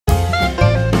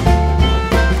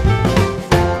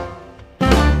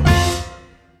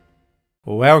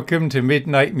Welcome to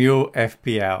Midnight Mule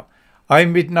FPL.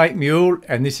 I'm Midnight Mule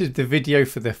and this is the video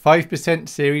for the 5%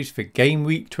 series for Game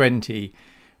Week 20,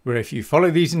 where if you follow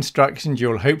these instructions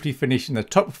you'll hopefully finish in the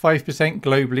top 5%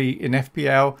 globally in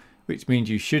FPL, which means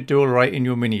you should do alright in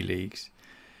your mini leagues.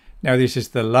 Now this is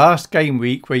the last game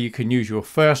week where you can use your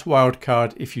first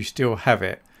wildcard if you still have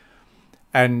it.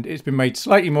 And it's been made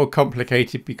slightly more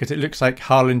complicated because it looks like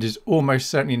Haaland is almost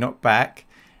certainly not back.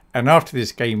 And after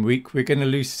this game week we're going to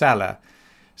lose Salah.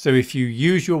 So if you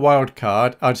use your wild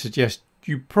card, I'd suggest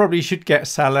you probably should get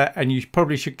Salah and you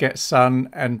probably should get Son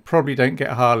and probably don't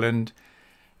get Haaland.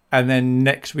 And then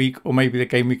next week or maybe the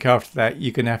game week after that,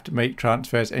 you're going to have to make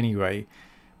transfers anyway.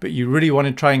 But you really want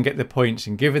to try and get the points.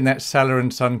 And given that Salah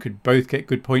and Son could both get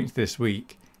good points this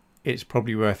week, it's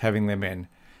probably worth having them in.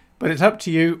 But it's up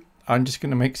to you. I'm just going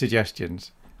to make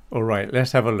suggestions. All right,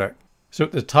 let's have a look. So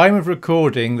at the time of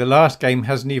recording, the last game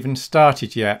hasn't even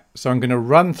started yet. So I'm going to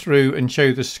run through and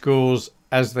show the scores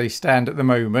as they stand at the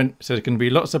moment. So there's going to be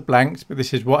lots of blanks, but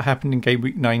this is what happened in Game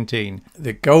Week 19.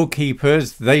 The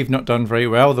goalkeepers, they've not done very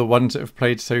well, the ones that have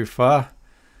played so far.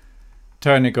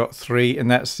 Turner got 3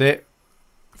 and that's it.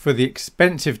 For the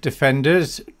expensive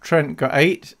defenders, Trent got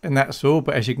 8 and that's all.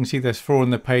 But as you can see, there's 4 on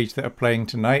the page that are playing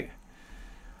tonight.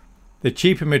 The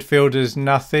cheaper midfielders,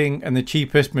 nothing. And the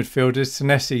cheapest midfielders,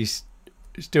 Senesi's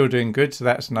still doing good, so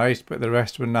that's nice, but the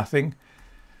rest were nothing.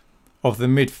 Of the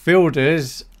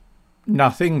midfielders,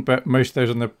 nothing, but most of those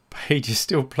on the page are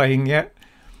still playing yet.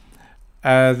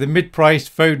 The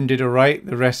mid-priced Foden did alright,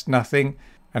 the rest nothing.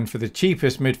 And for the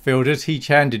cheapest midfielders,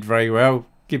 He-Chan did very well.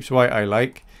 Gibbs White I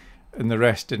like, and the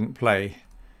rest didn't play.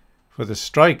 For the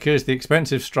strikers, the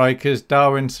expensive strikers,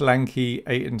 Darwin, Solanke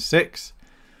 8 and 6.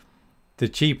 The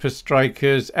cheaper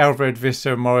strikers, Alfred,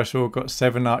 Visser and Morris all got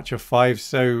 7, Archer 5,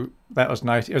 so that was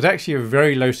nice. It was actually a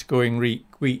very low scoring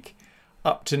week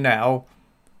up to now,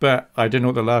 but I don't know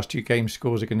what the last 2 game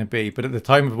scores are going to be. But at the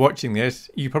time of watching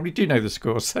this, you probably do know the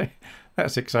scores, so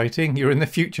that's exciting. You're in the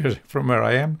future from where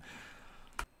I am.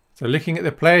 So looking at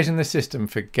the players in the system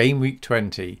for Game Week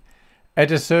 20.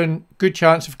 Ederson, good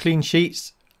chance of clean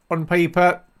sheets on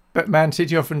paper, but Man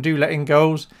City often do let in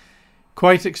goals.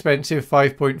 Quite expensive,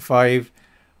 5.5.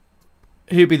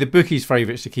 He'll be the bookies'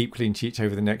 favourites to keep clean sheets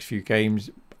over the next few games.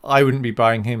 I wouldn't be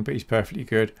buying him, but he's perfectly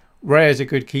good. Raya's a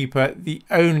good keeper. The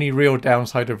only real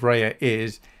downside of Raya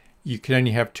is you can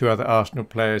only have 2 other Arsenal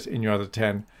players in your other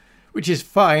 10, which is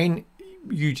fine.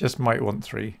 You just might want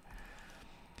 3.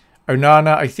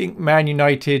 Onana, I think Man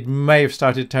United may have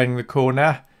started turning the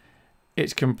corner.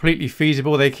 It's completely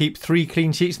feasible they keep 3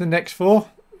 clean sheets in the next 4.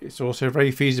 It's also very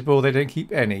feasible they don't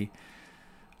keep any.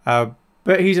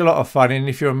 But he's a lot of fun, and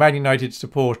if you're a Man United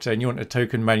supporter and you want a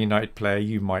token Man United player,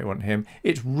 you might want him.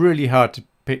 It's really hard to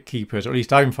pick keepers, or at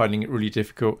least I'm finding it really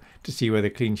difficult to see where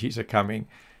the clean sheets are coming.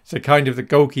 So kind of the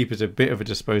goalkeeper's a bit of a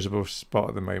disposable spot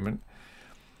at the moment.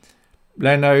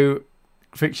 Leno,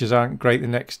 fixtures aren't great the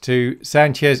next 2.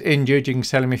 Sanchez injured, you can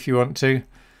sell him if you want to.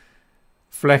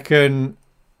 Flecken,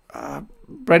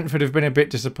 Brentford have been a bit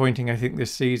disappointing I think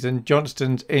this season.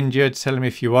 Johnston's injured, sell him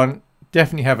if you want.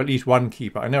 Definitely have at least 1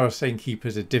 keeper. I know I was saying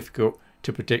keepers are difficult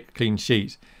to predict clean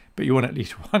sheets, but you want at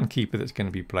least 1 keeper that's going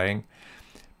to be playing.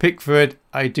 Pickford,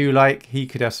 I do like. He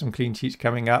could have some clean sheets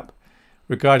coming up.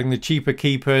 Regarding the cheaper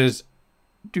keepers,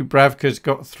 Dubravka's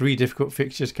got 3 difficult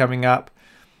fixtures coming up.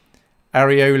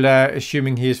 Areola,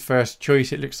 assuming he is first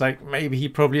choice, it looks like maybe he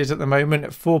probably is at the moment at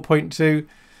 4.2.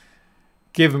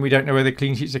 Given we don't know where the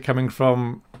clean sheets are coming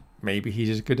from, maybe he's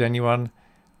as good as anyone.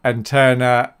 And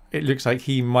Turner, it looks like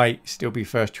he might still be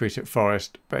first choice at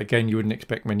Forest, but again, you wouldn't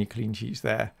expect many clean sheets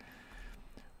there.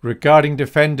 Regarding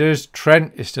defenders,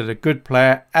 Trent is still a good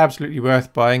player, absolutely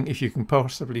worth buying if you can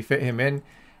possibly fit him in.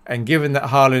 And given that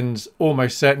Haaland's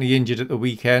almost certainly injured at the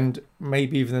weekend,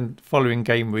 maybe even the following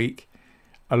game week,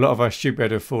 a lot of us should be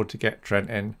able to afford to get Trent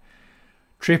in.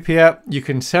 Trippier, you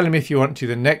can sell him if you want to.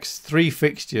 The next 3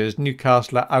 fixtures,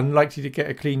 Newcastle are unlikely to get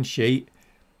a clean sheet.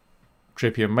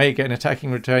 Trippier may get an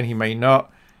attacking return, he may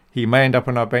not. He may end up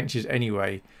on our benches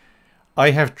anyway.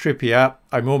 I have Trippier.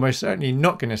 I'm almost certainly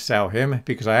not going to sell him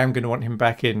because I am going to want him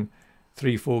back in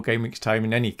 3-4 game weeks time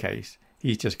in any case.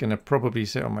 He's just going to probably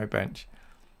sit on my bench.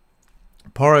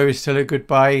 Porro is still a good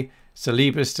buy.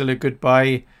 Saliba is still a good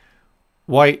buy.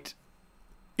 White,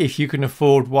 if you can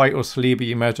afford White or Saliba,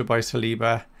 you may as well buy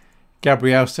Saliba.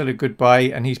 Gabriel still a good buy,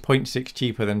 and he's 0.6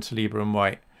 cheaper than Saliba and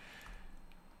White.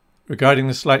 Regarding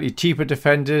the slightly cheaper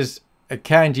defenders,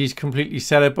 Akanji's completely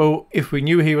sellable. If we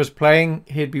knew he was playing,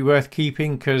 he'd be worth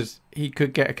keeping because he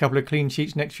could get a couple of clean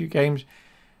sheets next few games.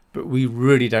 But we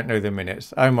really don't know the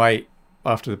minutes. I might,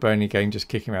 after the Burnley game, just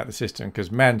kick him out of the system because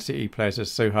Man City players are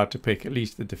so hard to pick. At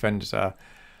least the defenders are.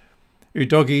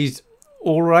 Udogie's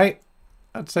all right.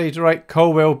 I'd say he's all right.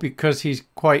 Colwell, because he's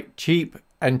quite cheap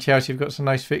and Chelsea have got some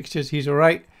nice fixtures, he's all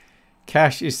right.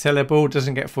 Cash is sellable,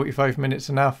 doesn't get 45 minutes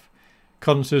enough.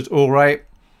 Conser's all right.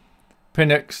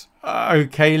 Pinnock's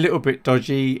okay, a little bit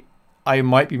dodgy. I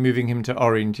might be moving him to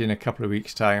orange in a couple of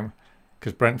weeks' time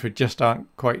because Brentford just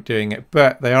aren't quite doing it.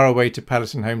 But they are away to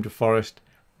Palace and home to Forest.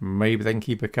 Maybe they can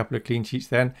keep a couple of clean sheets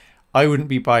then. I wouldn't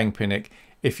be buying Pinnock.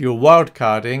 If you're wild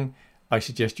carding, I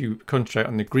suggest you concentrate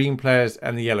on the green players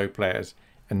and the yellow players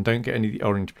and don't get any of the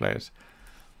orange players.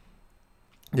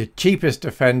 The cheapest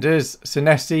defenders,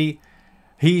 Senesi,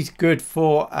 he's good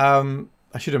for, I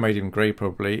should have made him grey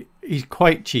probably. He's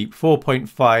quite cheap,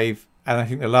 4.5, and I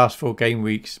think the last 4 game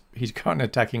weeks he's got an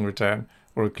attacking return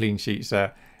or a clean sheet,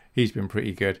 so he's been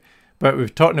pretty good. But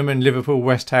with Tottenham and Liverpool,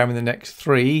 West Ham in the next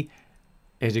 3,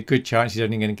 there's a good chance he's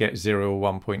only going to get 0 or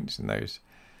 1 points in those.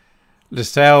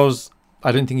 Lascelles,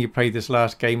 I don't think he played this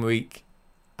last game week.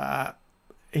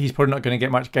 He's probably not going to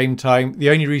get much game time. The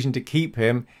only reason to keep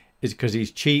him is because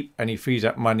he's cheap and he frees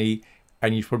up money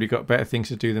and you've probably got better things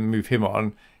to do than move him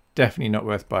on. Definitely not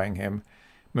worth buying him.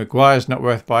 Maguire's not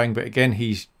worth buying, but again,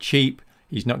 he's cheap.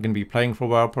 He's not going to be playing for a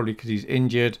while, probably because he's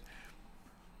injured.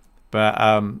 But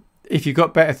if you've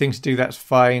got better things to do, that's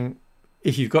fine.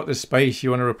 If you've got the space,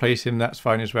 you want to replace him, that's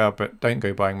fine as well, but don't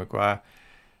go buying Maguire.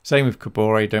 Same with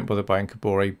Kabore, don't bother buying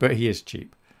Kabore, but he is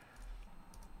cheap.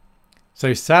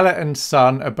 So Salah and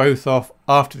Son are both off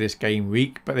after this game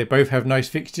week, but they both have nice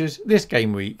fixtures this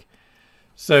game week.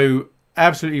 So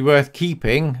absolutely worth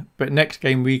keeping, but next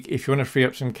game week, if you want to free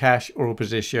up some cash or a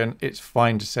position, it's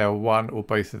fine to sell one or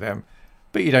both of them,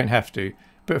 but you don't have to.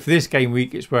 But for this game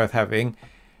week, it's worth having.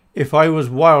 If I was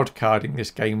wild carding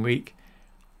this game week,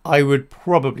 I would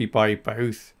probably buy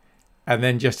both and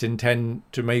then just intend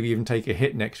to maybe even take a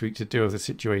hit next week to deal with the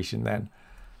situation then.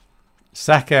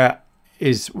 Saka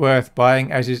is worth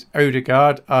buying, as is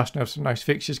Odegaard. Arsenal have some nice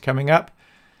fixtures coming up.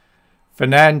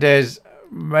 Fernandes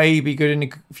may be good in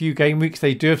a few game weeks.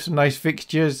 They do have some nice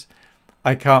fixtures.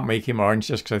 I can't make him orange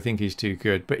just because I think he's too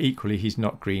good, but equally he's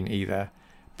not green either.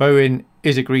 Bowen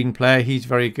is a green player. He's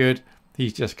very good.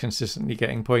 He's just consistently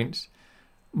getting points.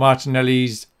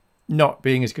 Martinelli's not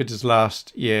being as good as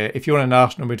last year. If you want an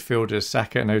Arsenal midfielder,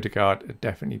 Saka and Odegaard are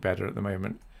definitely better at the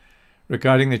moment.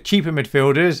 Regarding the cheaper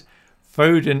midfielders,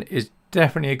 Foden is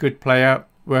definitely a good player,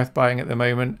 worth buying at the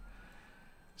moment.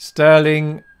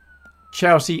 Sterling,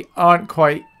 Chelsea aren't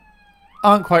quite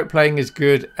playing as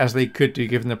good as they could do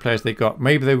given the players they got.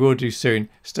 Maybe they will do soon.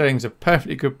 Sterling's a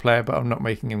perfectly good player, but I'm not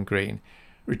making him green.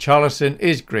 Richarlison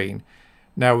is green.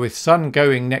 Now with Son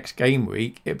going next game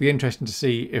week, it'd be interesting to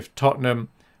see if Tottenham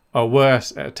are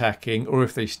worse at attacking or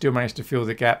if they still manage to fill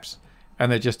the gaps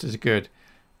and they're just as good.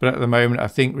 But at the moment, I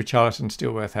think Richarlison's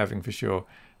still worth having for sure.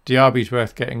 Diaby's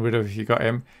worth getting rid of if you got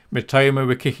him. Mitoma,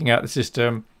 we're kicking out the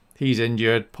system. He's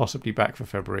injured, possibly back for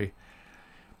February.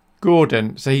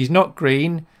 Gordon, so he's not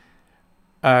green.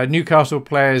 Newcastle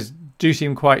players do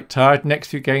seem quite tired. Next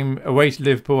few games, away to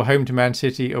Liverpool, home to Man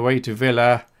City, away to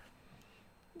Villa.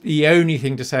 The only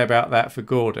thing to say about that for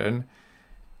Gordon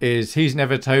is he's an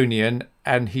Evertonian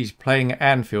and he's playing at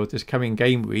Anfield this coming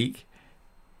game week.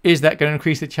 Is that going to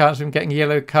increase the chance of him getting a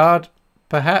yellow card?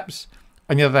 Perhaps.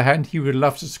 On the other hand, he would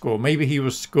love to score. Maybe he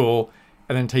will score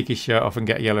and then take his shirt off and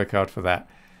get a yellow card for that.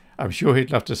 I'm sure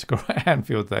he'd love to score at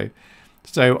Anfield though.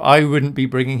 So I wouldn't be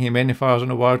bringing him in if I was on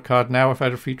a wild card now, if I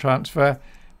had a free transfer.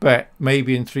 But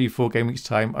maybe in 3-4 game weeks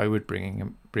time, I would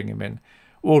bring him in.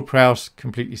 Ward-Prowse,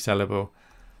 completely sellable.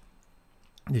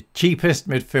 The cheapest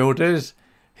midfielders,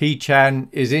 He-Chan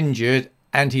is injured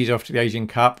and he's off to the Asian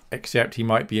Cup, except he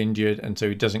might be injured and so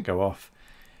he doesn't go off.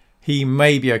 He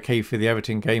may be okay for the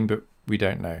Everton game, but we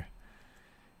don't know.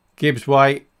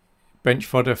 Gibbs-White, bench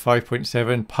fodder,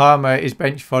 5.7. Palmer is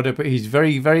bench fodder, but he's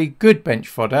very, very good bench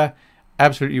fodder.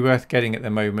 Absolutely worth getting at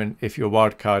the moment if you're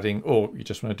wildcarding or you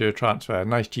just want to do a transfer.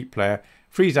 Nice cheap player,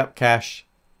 frees up cash,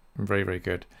 and very, very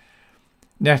good.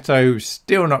 Neto,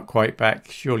 still not quite back.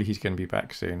 Surely he's going to be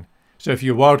back soon. So if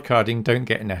you're wildcarding, don't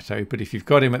get Neto. But if you've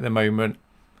got him at the moment,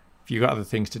 if you've got other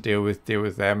things to deal with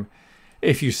them.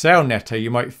 If you sell Neto,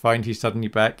 you might find he's suddenly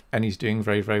back and he's doing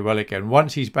very, very well again.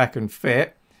 Once he's back and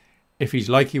fit, if he's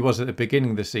like he was at the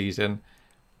beginning of the season,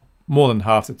 more than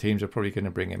half the teams are probably going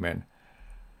to bring him in.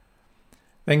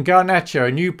 Then Garnacho,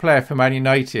 a new player for Man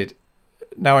United.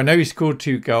 Now, I know he scored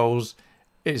 2 goals.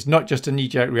 It's not just a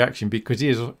knee-jerk reaction because he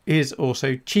is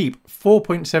also cheap.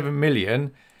 4.7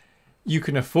 million. You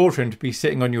can afford for him to be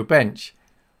sitting on your bench.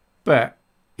 But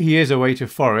he is away to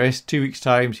Forest. 2 weeks'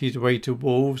 time, he's away to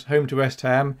Wolves, home to West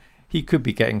Ham. He could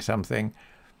be getting something.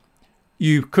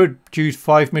 You could choose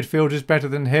 5 midfielders better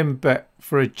than him, but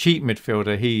for a cheap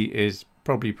midfielder, he is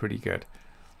probably pretty good.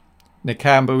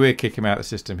 Nakamba, we'll kick him out of the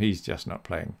system. He's just not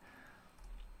playing.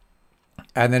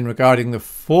 And then regarding the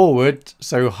forward,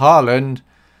 so Haaland,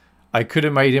 I could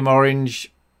have made him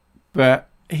orange, but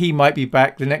he might be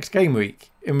back the next game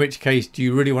week. In which case, do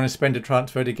you really want to spend a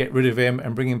transfer to get rid of him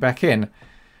and bring him back in?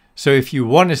 So if you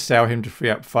want to sell him to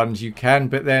free up funds, you can,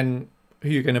 but then who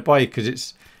are you going to buy? Because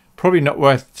it's probably not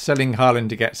worth selling Haaland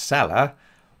to get Salah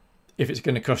if it's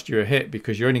going to cost you a hit,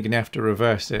 because you're only going to have to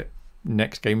reverse it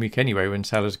next game week anyway when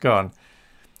Salah's gone.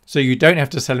 So you don't have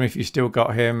to sell him if you still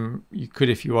got him. You could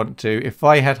if you want to. If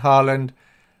I had Haaland,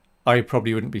 I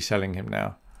probably wouldn't be selling him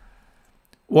now.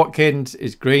 Watkins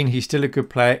is green. He's still a good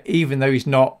player, even though he's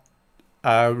not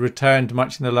returned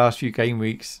much in the last few game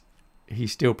weeks.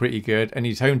 He's still pretty good. And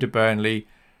he's home to Burnley,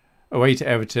 away to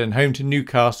Everton, home to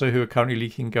Newcastle, who are currently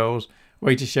leaking goals,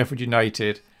 away to Sheffield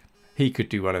United. He could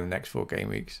do well in the next 4 game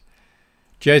weeks.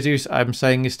 Jesus, I'm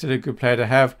saying, is still a good player to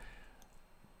have.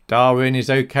 Darwin is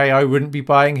okay. I wouldn't be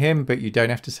buying him, but you don't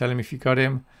have to sell him if you got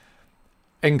him.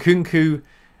 Nkunku,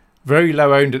 very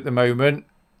low owned at the moment.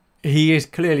 He is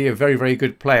clearly a very, very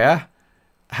good player.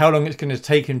 How long it's going to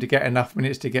take him to get enough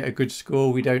minutes to get a good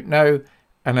score, we don't know.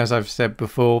 And as I've said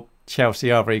before,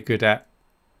 Chelsea are very good at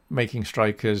making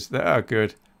strikers that are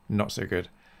good, not so good.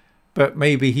 But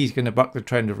maybe he's going to buck the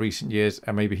trend of recent years,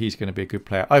 and maybe he's going to be a good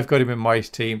player. I've got him in my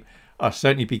team. I'll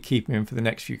certainly be keeping him for the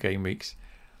next few game weeks.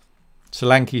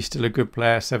 Solanke's still a good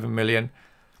player, 7 million.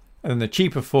 And then the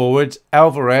cheaper forwards,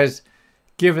 Alvarez,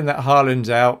 given that Haaland's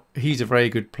out, he's a very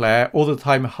good player. All the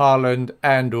time Haaland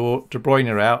and or De Bruyne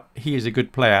are out, he is a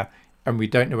good player. And we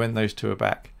don't know when those two are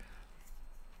back.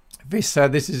 Vissa,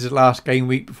 this is his last game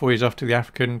week before he's off to the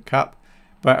African Cup.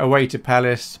 But away to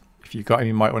Palace, if you've got him,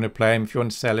 you might want to play him. If you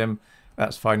want to sell him,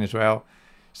 that's fine as well.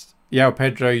 João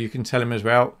Pedro, you can sell him as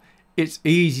well. It's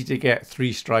easy to get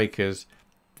 3 strikers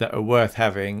that are worth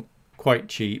having, quite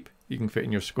cheap. You can fit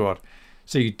in your squad.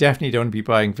 So you definitely don't want to be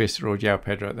buying Vissa or João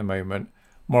Pedro at the moment.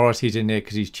 Morris, he's in there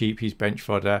because he's cheap. He's bench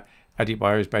fodder.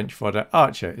 Adebayo is bench fodder.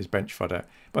 Archer is bench fodder.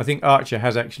 But I think Archer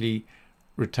has actually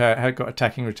got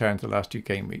attacking returns the last 2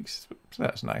 game weeks. So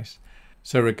that's nice.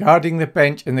 So regarding the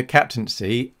bench and the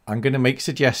captaincy, I'm going to make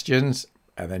suggestions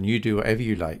and then you do whatever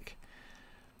you like.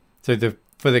 So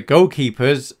for the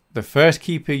goalkeepers, the first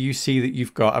keeper you see that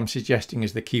you've got, I'm suggesting,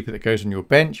 is the keeper that goes on your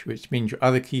bench, which means your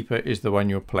other keeper is the one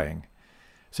you're playing.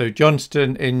 So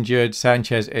Johnston injured,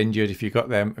 Sanchez injured. If you got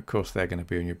them, of course, they're going to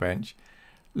be on your bench.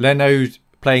 Leno's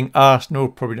playing Arsenal,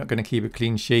 probably not going to keep a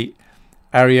clean sheet.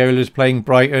 Areola's playing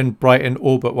Brighton. Brighton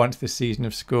all but once this season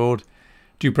have scored.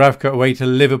 Dubravka away to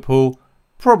Liverpool,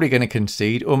 probably going to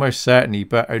concede, almost certainly,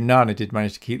 but Onana did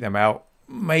manage to keep them out.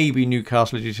 Maybe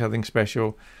Newcastle do something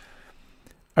special.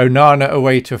 Onana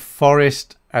away to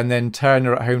Forest, and then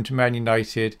Turner at home to Man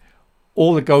United.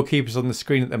 All the goalkeepers on the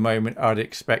screen at the moment I'd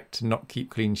expect to not keep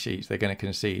clean sheets. They're going to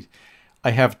concede.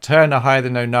 I have Turner higher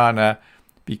than Onana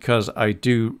because I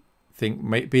do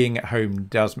think being at home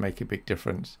does make a big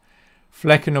difference.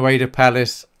 Flecken away to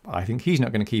Palace. I think he's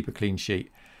not going to keep a clean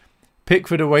sheet.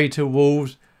 Pickford away to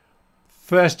Wolves.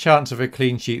 First chance of a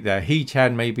clean sheet there.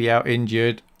 He-Chan may be out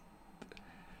injured.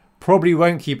 Probably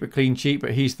won't keep a clean sheet,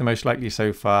 but he's the most likely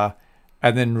so far.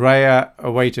 And then Raya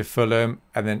away to Fulham.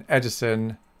 And then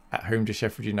Edison at home to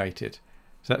Sheffield United.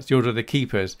 So that's the order of the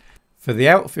keepers. For the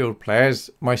outfield players,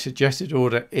 my suggested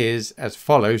order is as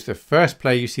follows. The first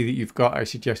player you see that you've got, I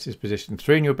suggest is position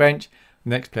 3 on your bench.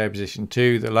 The next player position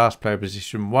 2. The last player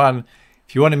position 1.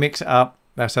 If you want to mix it up,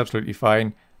 that's absolutely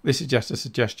fine. This is just a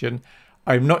suggestion.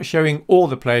 I'm not showing all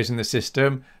the players in the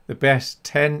system. The best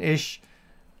 10-ish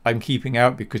I'm keeping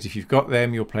out because if you've got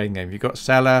them, you're playing them. You've got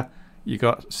Salah, you've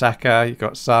got Saka, you've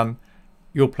got Son.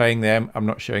 You're playing them. I'm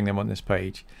not showing them on this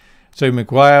page. So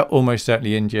Maguire, almost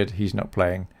certainly injured. He's not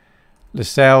playing.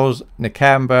 Lascelles,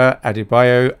 Nakamba,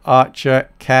 Adebayo, Archer,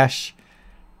 Cash,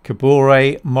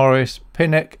 Kabore, Morris,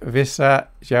 Pinnock, Vissa,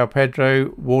 João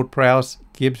Pedro, Ward-Prowse,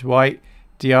 Gibbs-White,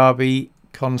 Diaby,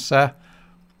 Konsa.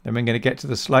 Then we're going to get to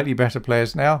the slightly better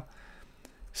players now.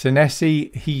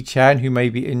 Senesi, He-Chan, who may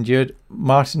be injured.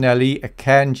 Martinelli,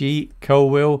 Akanji,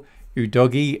 Colwill,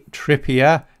 Udogi,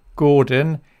 Trippier,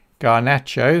 Gordon,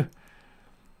 Garnacho.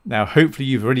 Now, hopefully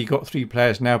you've already got 3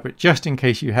 players now, but just in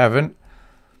case you haven't,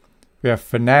 we have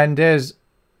Fernandez,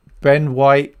 Ben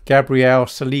White, Gabriel,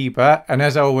 Saliba. And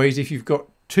as always, if you've got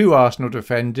 2 Arsenal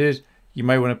defenders, you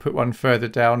may want to put one further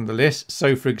down the list.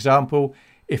 So, for example,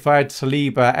 if I had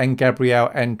Saliba and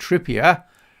Gabriel and Trippier,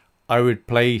 I would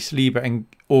play Saliba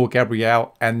or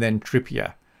Gabriel and then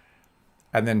Trippier.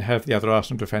 And then have the other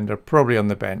Arsenal defender probably on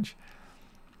the bench.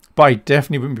 But I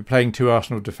definitely wouldn't be playing 2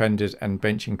 Arsenal defenders and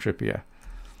benching Trippier.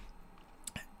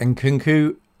 And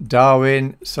Nkunku,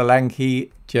 Darwin,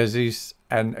 Solanke, Jesus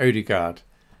and Odegaard.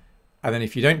 And then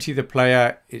if you don't see the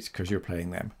player, it's because you're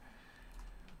playing them.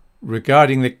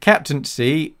 Regarding the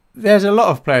captaincy, there's a lot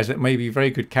of players that may be very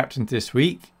good captains this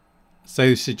week.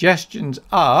 So suggestions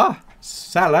are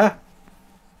Salah.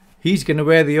 He's going to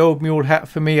wear the old Mule hat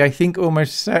for me, I think,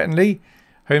 almost certainly.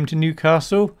 Home to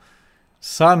Newcastle.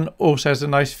 Son also has a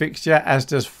nice fixture, as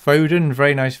does Foden,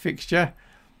 very nice fixture.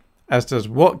 As does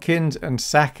Watkins and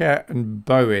Saka and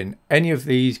Bowen. Any of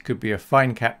these could be a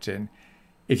fine captain.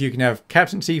 If you can have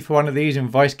captaincy for one of these and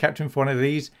vice captain for one of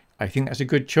these, I think that's a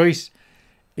good choice.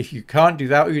 If you can't do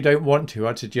that or you don't want to,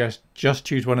 I'd suggest just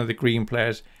choose one of the green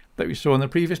players that we saw on the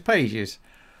previous pages.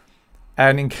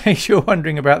 And in case you're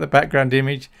wondering about the background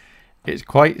image, it's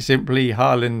quite simply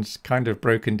Haaland's kind of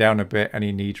broken down a bit and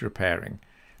he needs repairing.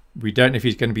 We don't know if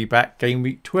he's going to be back game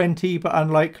week 20, but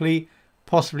unlikely.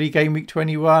 Possibly game week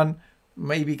 21,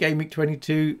 maybe game week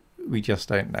 22. We just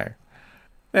don't know.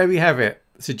 There we have it.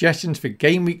 Suggestions for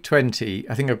game week 20.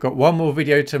 I think I've got one more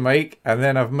video to make and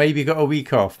then I've maybe got a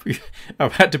week off.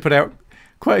 I've had to put out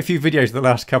quite a few videos the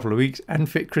last couple of weeks and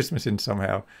fit Christmas in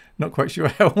somehow. Not quite sure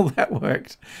how all that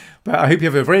worked. But I hope you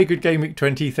have a very good game week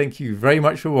 20. Thank you very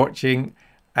much for watching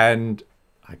and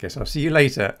I guess I'll see you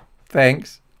later.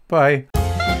 Thanks. Bye.